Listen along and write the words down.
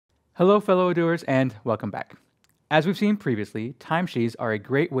Hello, fellow doers, and welcome back. As we've seen previously, timesheets are a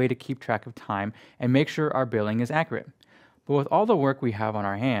great way to keep track of time and make sure our billing is accurate. But with all the work we have on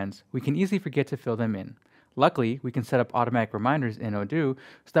our hands, we can easily forget to fill them in. Luckily, we can set up automatic reminders in Odoo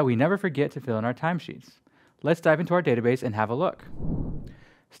so that we never forget to fill in our timesheets. Let's dive into our database and have a look.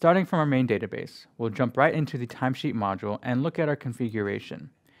 Starting from our main database, we'll jump right into the timesheet module and look at our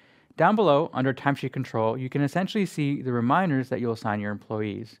configuration. Down below, under Timesheet Control, you can essentially see the reminders that you'll assign your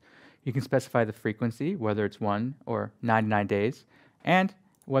employees. You can specify the frequency, whether it's 1 or 99 days, and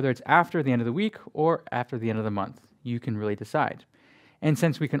whether it's after the end of the week or after the end of the month. You can really decide. And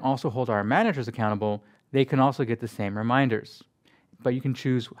since we can also hold our managers accountable, they can also get the same reminders. But you can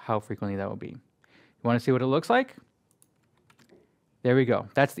choose how frequently that will be. You want to see what it looks like? There we go.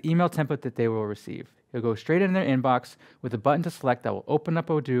 That's the email template that they will receive. It'll go straight in their inbox with a button to select that will open up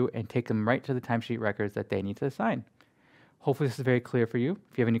Odoo and take them right to the timesheet records that they need to assign. Hopefully this is very clear for you.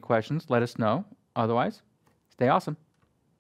 If you have any questions, let us know. Otherwise, stay awesome.